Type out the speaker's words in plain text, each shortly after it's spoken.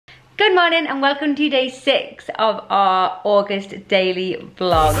Good morning and welcome to day 6 of our August daily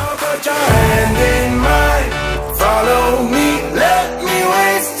vlog. Put your hand in mine, follow me, let me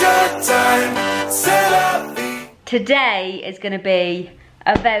waste your time, set up the... Today is going to be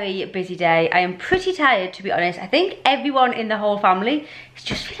a very busy day. I am pretty tired, to be honest. I think everyone in the whole family is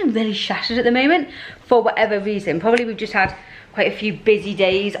just feeling really shattered at the moment for whatever reason. Probably we've just had quite a few busy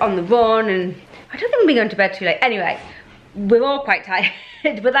days on the run and I don't think we'll be going to bed too late. Anyway, we're all quite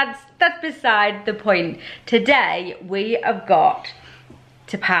tired, but that's beside the point. Today we have got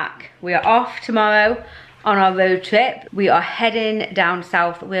to pack. We are off tomorrow on our road trip. We are heading down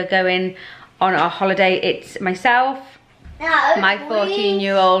south. We're going on our holiday. It's myself, my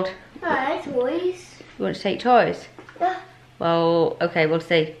 14-year-old. No, toys. You want to take toys? Yeah. Well, okay, we'll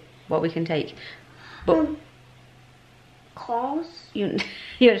see what we can take. But Cars. you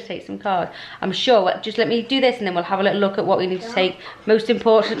have to take some cars. I'm sure. Just let me do this and then we'll have a little look at what we need to take. Most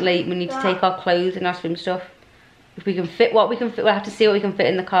importantly, we need to take our clothes and our swim stuff. If we can fit what we can fit, we'll have to see what we can fit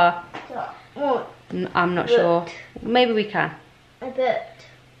in the car. I'm not sure. Maybe we can. I bet.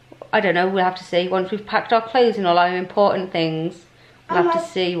 I don't know, we'll have to see. Once we've packed our clothes and all our important things, we'll have to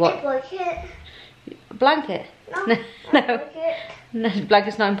see what... A blanket. A blanket? No. No. Blanket. No,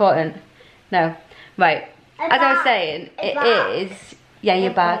 blanket's not important. No. Right. As I was saying, it is... Yeah,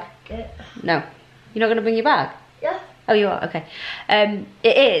 your bag. No. You're not going to bring your bag? Yeah. Oh, you are? Okay.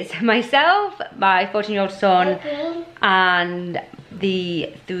 It is myself, my 14-year-old son, and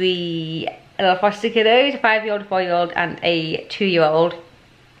the 3 little foster kiddos, a 5-year-old, a 4-year-old, and a 2-year-old,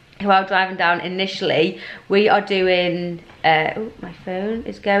 who are driving down initially. We are doing... oh, my phone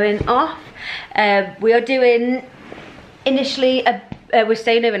is going off. We are doing initially we're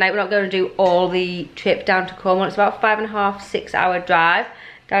staying overnight. We're not going to do all the trip down to Cornwall. It's about 5.5, 6 hour drive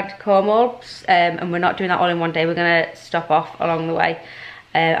down to Cornwall, and we're not doing that all in one day. We're going to stop off along the way,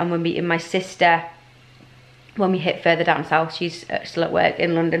 and we're meeting my sister when we hit further down south. She's still at work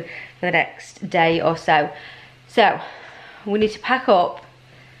in London for the next day or so. So we need to pack up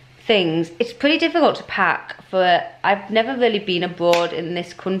things. It's pretty difficult to pack for... I've never really been abroad in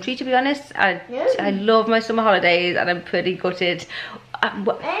this country, to be honest. I love my summer holidays and I'm pretty gutted. I'm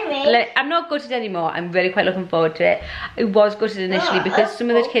not gutted anymore. I'm really quite looking forward to it. I was gutted initially because some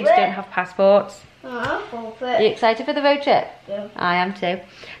of the kids don't have passports. Are you excited for the road trip? Yeah. I am too.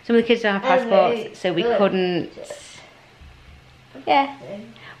 Some of the kids don't have passports, so we couldn't... Yeah.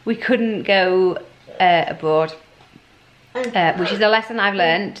 We couldn't go abroad. Which is a lesson I've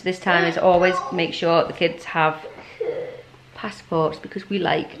learned this time, is always make sure the kids have passports because we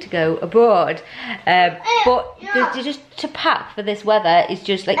like to go abroad. But just to pack for this weather is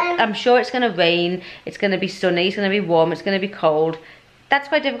just like, I'm sure it's going to rain, it's going to be sunny, it's going to be warm, it's going to be cold. That's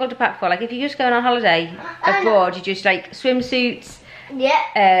quite difficult to pack for. Like if you're just going on holiday abroad, you just like swimsuits, you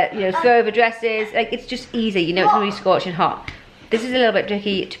know, throw over dresses, like it's just easy, you know, it's going to be scorching hot. This is a little bit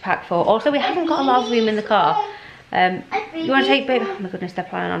tricky to pack for. Also, we haven't got a lot of room in the car. You want to take baby? Oh my goodness, they're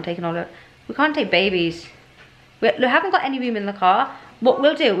planning on taking all of it. We can't take babies. We haven't got any room in the car. What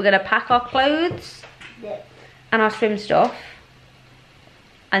we'll do, we're going to pack our clothes and our swim stuff,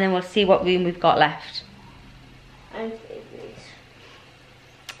 and then we'll see what room we've got left. And babies.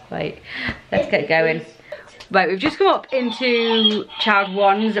 Right, let's get going. Right, we've just come up into child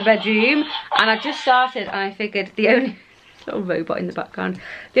 1's bedroom, and I've just started, and I figured the only... little robot in the background.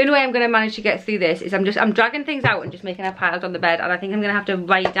 The only way I'm going to manage to get through this is I'm dragging things out and just making a pile on the bed, and I think I'm going to have to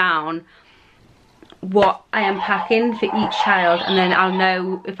write down what I am packing for each child, and then I'll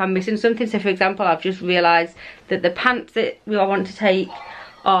know if I'm missing something. So for example, I've just realised that the pants that we all want to take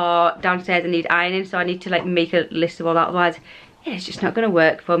are downstairs and need ironing, so I need to like make a list of all that, otherwise it's just not going to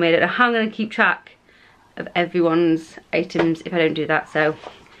work for me. I don't know how I'm going to keep track of everyone's items if I don't do that. So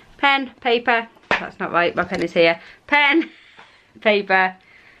pen, paper, that's not right, my pen is here, pen, paper,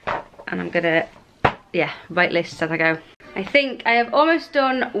 and I'm gonna, yeah, write lists as I go. I think I have almost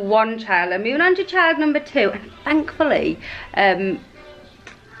done one child. I'm moving on to child number 2, and thankfully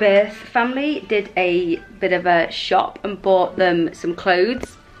birth family did a bit of a shop and bought them some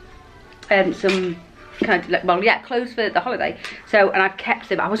clothes, some kind of like, well, yeah, clothes for the holiday. So, and I've kept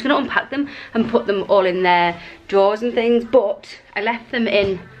them. I was going to unpack them and put them all in their drawers and things, but I left them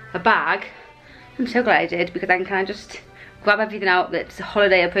in a bag. I'm so glad I did, because I can kind of just grab everything out that's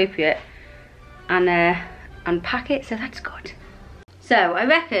holiday appropriate and unpack it, so that's good. So I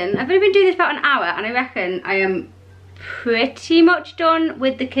reckon, I've only been doing this about an hour, and I reckon I am pretty much done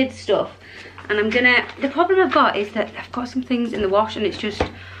with the kids stuff. And I'm gonna, the problem I've got is that I've got some things in the wash and it's just,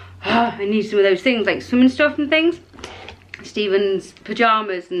 I need some of those things like swimming stuff and things. Stephen's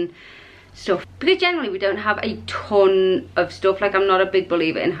pyjamas and stuff. Because generally we don't have a ton of stuff. Like, I'm not a big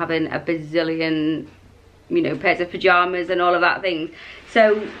believer in having a bazillion, you know, pairs of pyjamas and all of that things.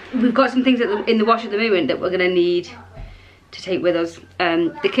 So we've got some things in the wash at the moment that we're going to need to take with us.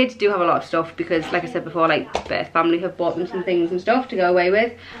 The kids do have a lot of stuff because, like I said before, like Beth's family have bought them some things and stuff to go away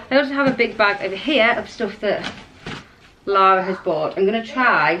with. I also have a big bag over here of stuff that Lara has bought. I'm going to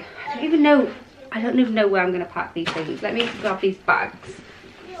try, I don't even know where I'm going to pack these things. Let me grab these bags.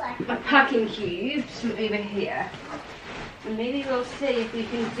 My packing cubes from over here. And maybe we'll see if we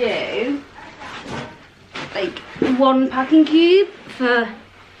can do like one packing cube for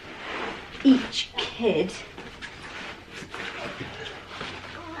each kid.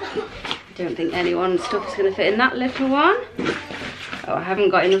 I don't think anyone's stuff is going to fit in that little one. Oh, I haven't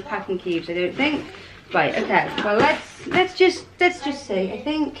got enough packing cubes, I don't think. Right, okay, well let's just see. I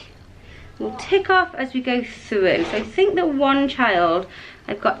think we'll tick off as we go through. So I think that one child,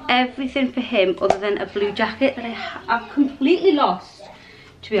 I've got everything for him other than a blue jacket that I've completely lost,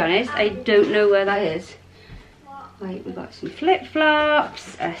 to be honest. I don't know where that is. Right, we've got some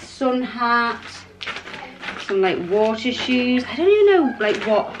flip-flops, a sun hat, some like water shoes. I don't even know like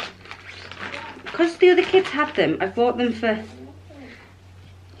what, because the other kids had them, I bought them for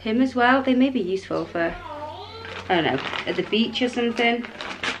him as well. They may be useful for, I don't know, at the beach or something.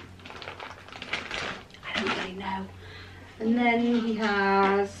 I don't really know. And then he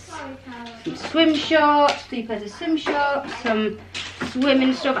has some swim shorts, 3 pairs of swim shorts, some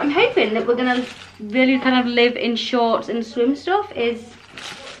swimming stuff. I'm hoping that we're gonna really kind of live in shorts and swim stuff is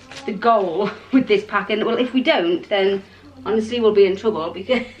the goal with this packing. Well, if we don't, then honestly we'll be in trouble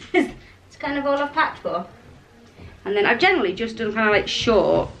because it's kind of all I've packed for. And then I've generally just done kind of like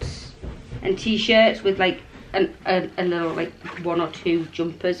shorts and t-shirts with like a little like 1 or 2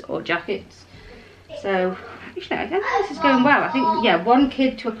 jumpers or jackets. So actually I think this is going well. I think, yeah, 1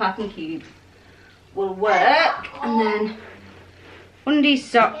 kid to a packing cube will work. And then undies,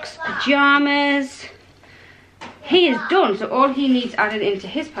 socks, pyjamas. He is done, so all he needs added into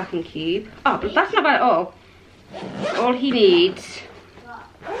his packing cube. Oh, but that's not bad at all. All he needs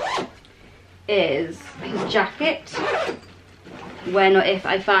is his jacket, when or if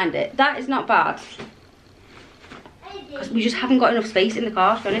I find it. That is not bad. Because we just haven't got enough space in the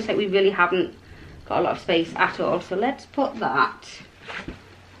car, to be honest. Like, we really haven't got a lot of space at all. So let's put that.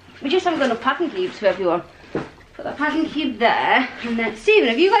 We just haven't got enough packing cubes for everyone. Put that packing cube there. And then, Stephen,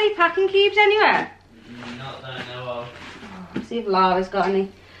 have you got any packing cubes anywhere? Not that I know of. Let's see if Lara's got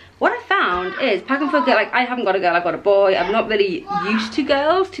any. What I found is packing for a girl, like I haven't got a girl, I've got a boy. I'm not really used to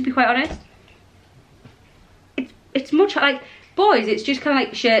girls, to be quite honest. It's much like boys, it's just kind of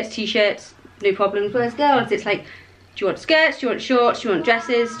like shirts, t-shirts, no problems. Whereas girls, it's like, do you want skirts, do you want shorts, do you want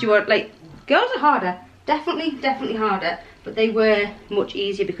dresses, do you want, like, girls are harder. Definitely harder. But they were much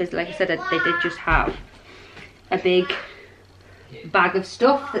easier because, like I said, they did just have a big bag of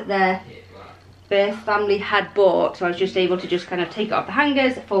stuff that their birth family had bought. So I was just able to just kind of take it off the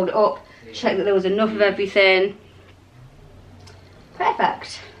hangers, fold it up, check that there was enough of everything.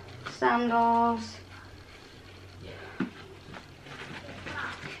 Perfect. Sandals.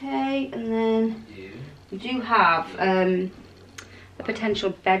 Okay, and then we do have a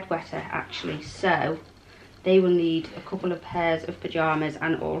potential bedwetter actually, so they will need a couple of pairs of pyjamas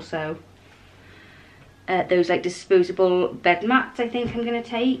and also those like disposable bed mats. I think I'm gonna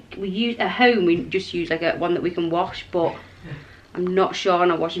take. We use at home, we just use like one that we can wash, but I'm not sure on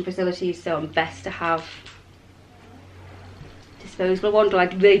our washing facilities, so I'm best to have disposable ones. I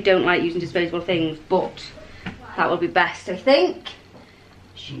really don't like using disposable things, but that will be best, I think.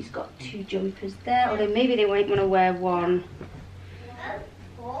 She's got 2 jumpers there, although maybe they might want to wear one.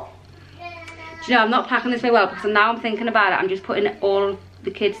 Do you know, I'm not packing this very well because now I'm thinking about it. I'm just putting all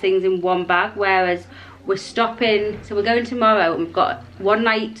the kids' things in one bag, whereas we're stopping, so we're going tomorrow and we've got 1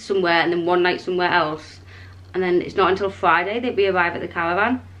 night somewhere and then 1 night somewhere else. And then it's not until Friday that we arrive at the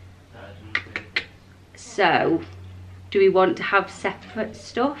caravan. So, do we want to have separate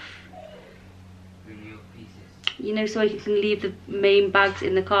stuff? You know, so you can leave the main bags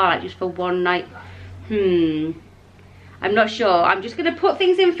in the car like just for 1 night. I'm not sure. I'm just gonna put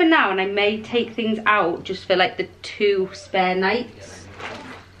things in for now, and I may take things out just for like the 2 spare nights.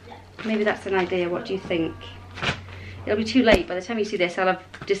 Maybe that's an idea. What do you think? It'll be too late by the time you see this. I'll have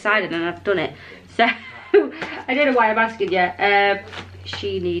decided and I've done it. So I don't know why I'm asking you.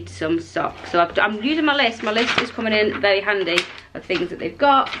 She needs some socks. So I'm using my list. My list is coming in very handy of things that they've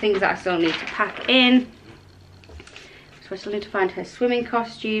got, things that I still need to pack in. So I still need to find her swimming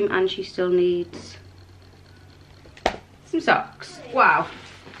costume, and she still needs some socks. Wow.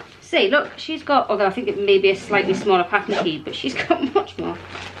 See, look, she's got, although I think it may be a slightly smaller packing cube, but she's got much more.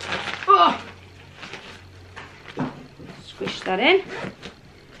 Oh, Oh! Squish that in.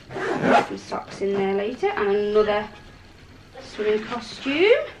 Put some socks in there later, and another swimming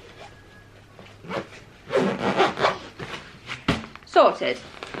costume. Sorted.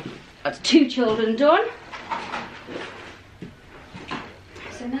 That's 2 children done.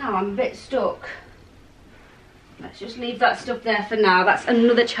 So now I'm a bit stuck. Let's just leave that stuff there for now. That's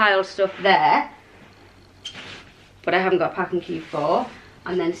another child stuff there, but I haven't got a packing cube for.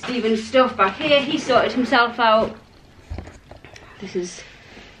 And then Stephen's stuff back here, he sorted himself out. This is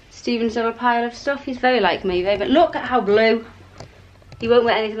Stephen's little pile of stuff. He's very like me, but look at how blue. He won't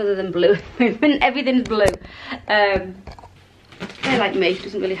wear anything other than blue. Everything's blue. Very like me,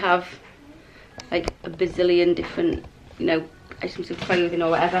 doesn't really have like a bazillion different, you know, items of clothing or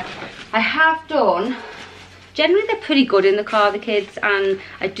whatever. I have done, generally they're pretty good in the car, the kids, and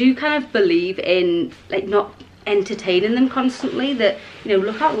I do kind of believe in like not entertaining them constantly, that, you know,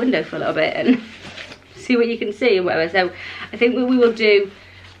 look out the window for a little bit and see what you can see and whatever. So I think what we will do,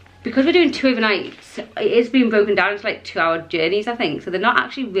 because we're doing 2 overnights, it is being broken down into like 2-hour journeys, I think, so they're not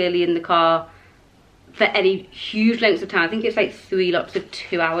actually really in the car for any huge lengths of time. I think it's like 3 lots of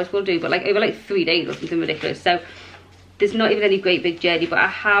 2 hours we'll do, but like over like 3 days or something ridiculous. So there's not even any great big journey, but I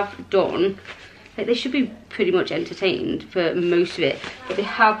have done, like, they should be pretty much entertained for most of it, but they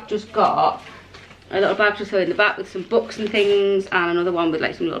have just got a little bag to throw in the back with some books and things, and another one with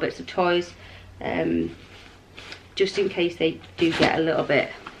like some little bits of toys, just in case they do get a little bit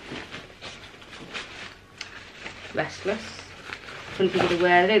restless. Couldn't think of the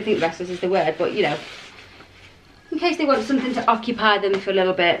word. I don't think restless is the word, but you know, in case they want something to occupy them for a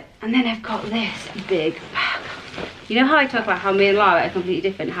little bit. And then I've got this big bag. You know how I talk about how me and Lara are completely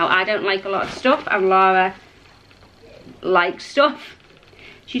different, how I don't like a lot of stuff and Lara likes stuff.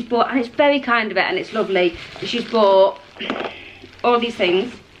 She's bought, and it's very kind of it and it's lovely, she's bought all these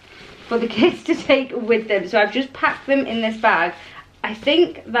things for the kids to take with them. So I've just packed them in this bag. I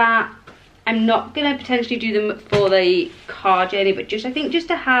think that I'm not going to potentially do them for the car journey, but just, I think just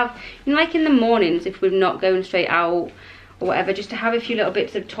to have, you know, like in the mornings if we're not going straight out or whatever, just to have a few little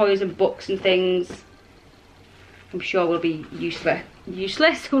bits of toys and books and things, I'm sure will be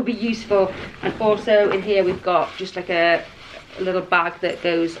will be useful. And also in here we've got just like a little bag that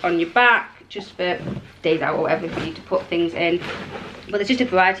goes on your back, just for days out or whatever, for you to put things in. But there's just a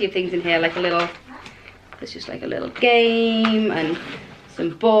variety of things in here, like a little, there's just like a little game and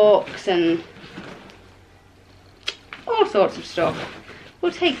some books and all sorts of stuff.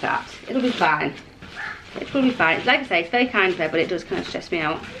 We'll take that, it'll be fine. It will be fine. Like I say, it's very kind of her, but it does kind of stress me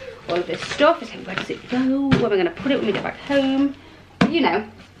out. All of this stuff, it's like, where does it go? Where am I going to put it when we get back home? You know,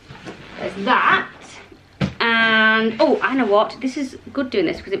 there's that. And, oh, I know what, this is good doing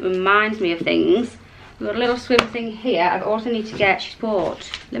this because it reminds me of things. We've got a little swim thing here. I also need to get, she's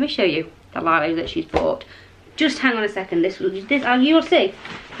bought, let me show you the Lilo that she's bought. Just hang on a second, you'll see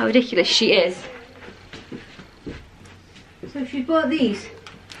how ridiculous she is. So she bought these.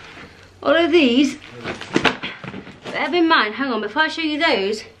 All of these, have in mind, hang on, before I show you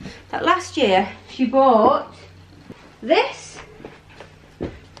those, that last year she bought this,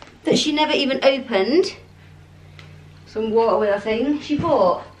 that she never even opened. Some water wheel thing. She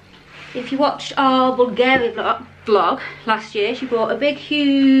bought, if you watched our Bulgaria vlog last year, she bought a big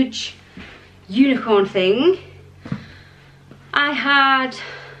huge unicorn thing. I had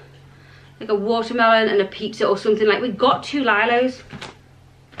like a watermelon and a pizza or something, like we got 2 Lilos.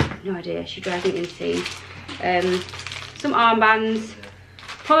 No idea, she drives me insane. Some armbands,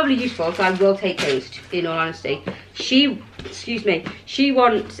 probably useful, so I will take those in all honesty. She, excuse me, she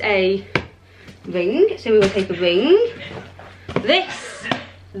wants a ring, so we will take a ring.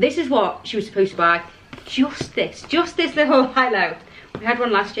 This is what she was supposed to buy. Just this little Lilo. We had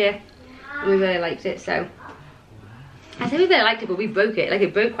one last year and we really liked it, so I say we really liked it, but we broke it. Like,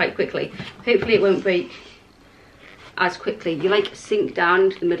 it broke quite quickly. Hopefully it won't break as quickly. You like sink down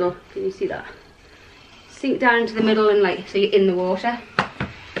into the middle. Can you see that? Sink down into the middle and like, so you're in the water.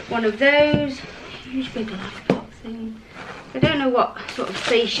 One of those. Huge big laptop thing. I don't know what sort of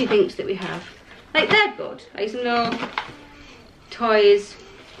space she thinks that we have. Like, they're good. Like some little toys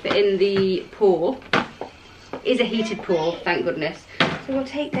for in the pool. It is a heated pool, thank goodness. So we'll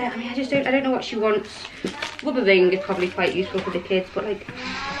take that. I mean, I don't know what she wants. Rubber ring is probably quite useful for the kids, but like,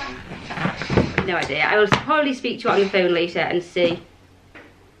 no idea. I will probably speak to her on the phone later and see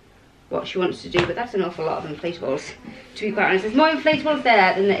what she wants to do, but that's an awful lot of inflatables, to be quite honest. There's more inflatables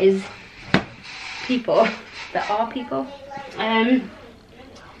there than there is people. There are people.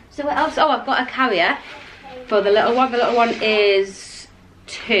 So what else? Oh, I've got a carrier for the little one. The little one is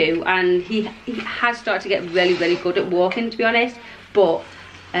 2 and he has started to get really, really good at walking, to be honest, but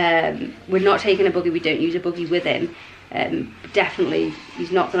We're not taking a buggy, we don't use a buggy with him. Definitely,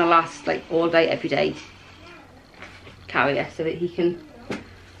 he's not going to last like all day, every day carrier, so that he can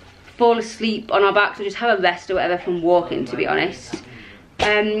fall asleep on our backs or just have a rest or whatever from walking, to be honest.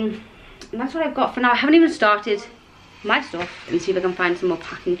 And that's what I've got for now. I haven't even started my stuff, and see if I can find some more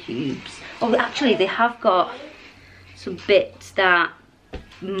packing cubes. Oh, actually, they have got some bits that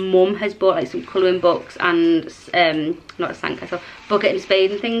Mum has bought, like some colouring books and not a sandcastle, bucket and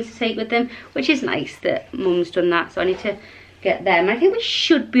spade and things to take with them, which is nice that Mum's done that. So I need to get them. I think we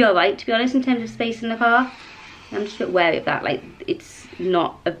should be alright, to be honest, in terms of space in the car. I'm just a bit wary of that. Like, it's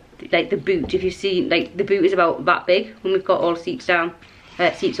not a, like the boot, if you see, like the boot is about that big when we've got all seats down,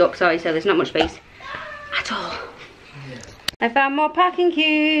 seats up, sorry, so there's not much space at all. I found more packing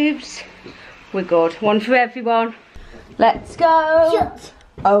cubes. We're good, one for everyone. Let's go. Shut.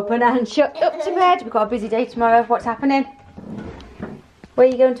 Open and shut, up to bed. We've got a busy day tomorrow. What's happening? Where are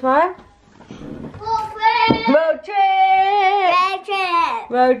you going tomorrow? Road trip!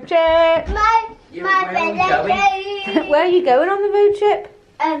 Road trip! Where are you going on the road trip?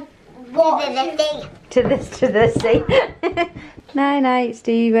 To the sea. Night night,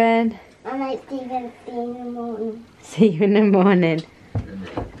 Stephen. Night, Stephen. See you in the morning. See you in the morning.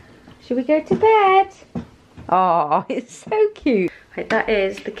 Should we go to bed? Oh, it's so cute. Right, that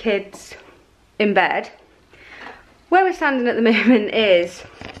is the kids in bed. Where we're standing at the moment is,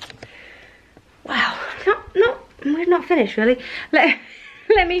 wow, we're not finished really. Let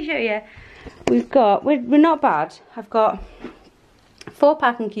me show you. We're not bad. I've got 4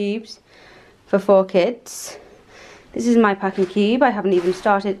 packing cubes for 4 kids. This is my packing cube. I haven't even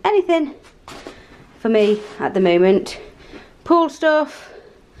started anything for me at the moment. Pool stuff,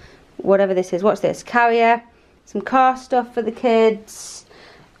 whatever this is. What's this? Carrier. Some car stuff for the kids.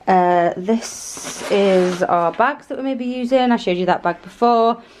 This is our bags that we may be using. I showed you that bag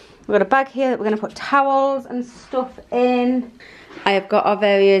before. We've got a bag here that we're going to put towels and stuff in. I have got our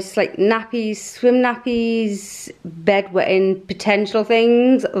various like nappies, swim nappies, bedwetting potential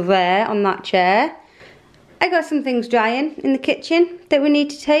things there on that chair. I got some things drying in the kitchen that we need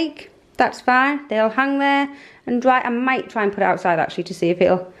to take. That's fine. They'll hang there and dry. I might try and put it outside actually to see if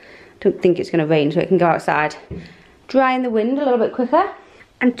it'll, don't think it's going to rain so it can go outside. Dry in the wind a little bit quicker.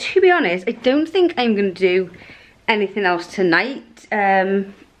 And to be honest, I don't think I'm going to do anything else tonight.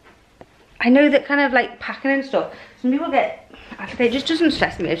 I know that kind of like packing and stuff, some people get, it just doesn't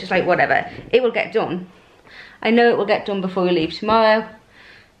stress me, it's just like whatever. It will get done. I know it will get done before we leave tomorrow,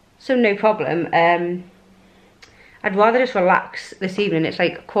 so no problem. I'd rather just relax this evening. It's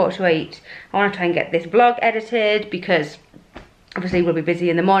like 7:45. I want to try and get this vlog edited because obviously we'll be busy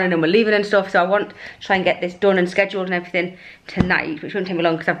in the morning and we're leaving and stuff, so I want to try and get this done and scheduled and everything tonight, which won't take me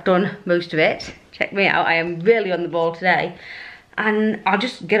long because I've done most of it. Check me out, I am really on the ball today. And I'll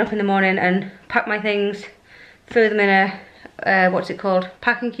just get up in the morning and pack my things, throw them in a, what's it called,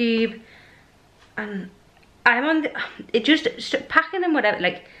 packing cube. And I'm on the, it just, packing and whatever,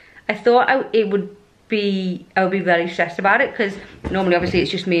 like, I thought I would be very stressed about it because normally obviously it's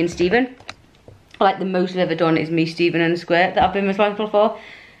just me and Stephen. Like the most I've ever done is me, Stephen and Squirt that I've been responsible for.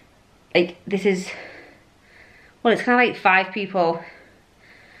 Like this is, well, it's kind of like 5 people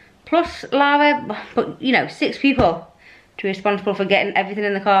plus Lara, but you know, 6 people to be responsible for getting everything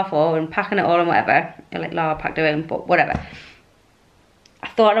in the car for and packing it all and whatever. Like Lara packed her own, but whatever. I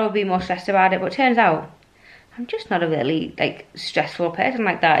thought I would be more stressed about it, but it turns out I'm just not a really like stressful person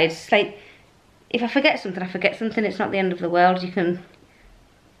like that. It's like if I forget something, I forget something. It's not the end of the world. You can,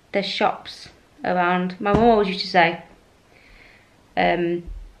 there's shops around. My mum always used to say,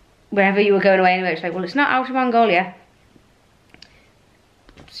 whenever you were going away anywhere, it's like, well, it's not out of Mongolia,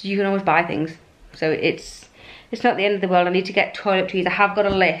 so you can always buy things. So it's not the end of the world. I need to get toiletries. I have got a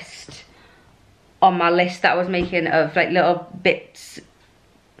list on my list that I was making of like little bits.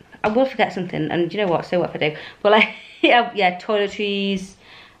 I will forget something, and you know what? So what if I do? But like, yeah, toiletries.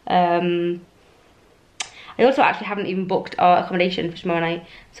 I also actually haven't even booked our accommodation for tomorrow night,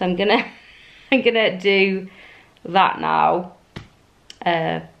 so I'm gonna do that now.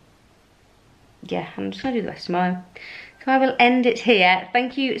 Yeah, I'm just gonna do the rest tomorrow. So I will end it here.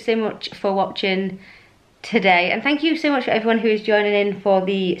 Thank you so much for watching today, and thank you so much for everyone who is joining in for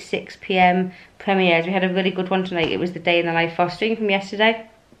the 6 PM premieres. We had a really good one tonight. It was the day in the life fostering from yesterday.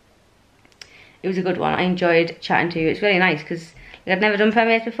 It was a good one. I enjoyed chatting to you. It's really nice because I've never done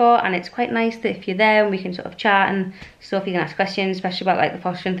premieres before, and it's quite nice that if you're there and we can sort of chat and stuff, you can ask questions, especially about like the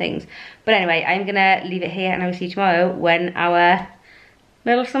fostering things. But anyway, I'm gonna leave it here and I will see you tomorrow when our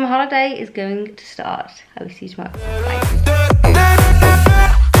middle summer holiday is going to start. I will see you tomorrow. Bye.